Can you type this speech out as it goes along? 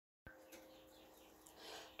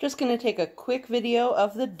Just going to take a quick video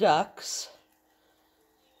of the ducks.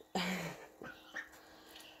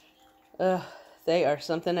 They are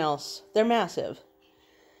something else. They're massive.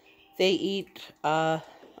 They eat,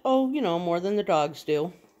 more than the dogs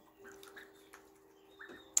do.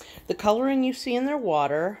 The coloring you see in their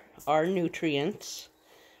water are nutrients.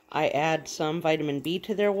 I add some vitamin B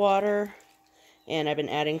to their water, and I've been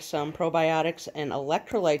adding some probiotics and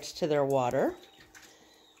electrolytes to their water.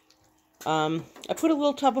 I put a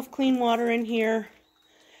little tub of clean water in here.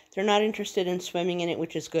 They're not interested in swimming in it,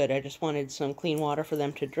 which is good. I just wanted some clean water for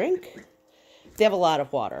them to drink. They have a lot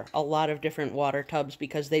of water, a lot of different water tubs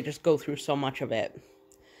because they just go through so much of it.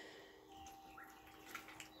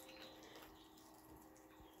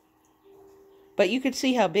 But you could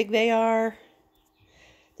see how big they are.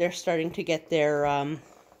 They're starting to get their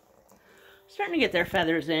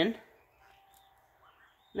feathers in.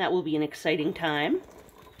 That will be an exciting time.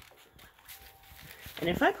 And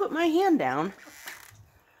if I put my hand down,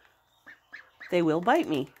 they will bite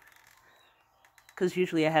me. Because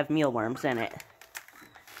usually I have mealworms in it.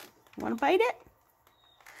 Want to bite it?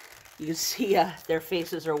 You can see their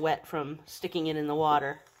faces are wet from sticking it in the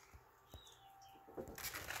water.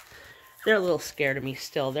 They're a little scared of me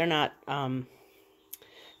still. They're not,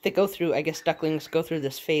 they go through, I guess ducklings go through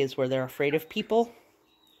this phase where they're afraid of people.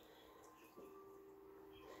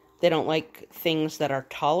 They don't like things that are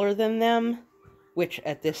taller than them, which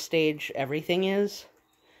at this stage everything is.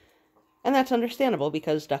 And that's understandable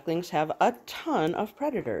because ducklings have a ton of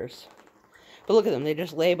predators. But look at them, they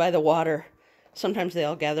just lay by the water. Sometimes they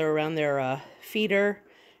all gather around their feeder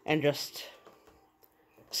and just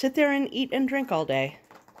sit there and eat and drink all day.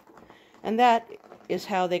 And that is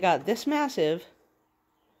how they got this massive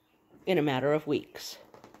in a matter of weeks.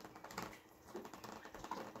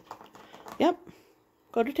 Yep,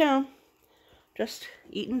 go to town. Just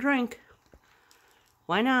eat and drink.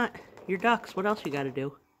 Why not? You're ducks, what else you gotta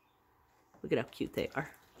do? Look at how cute they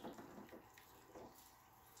are.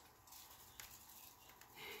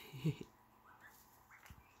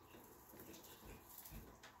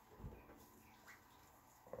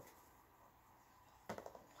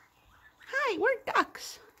 Hi, we're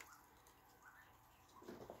ducks.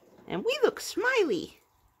 And we look smiley.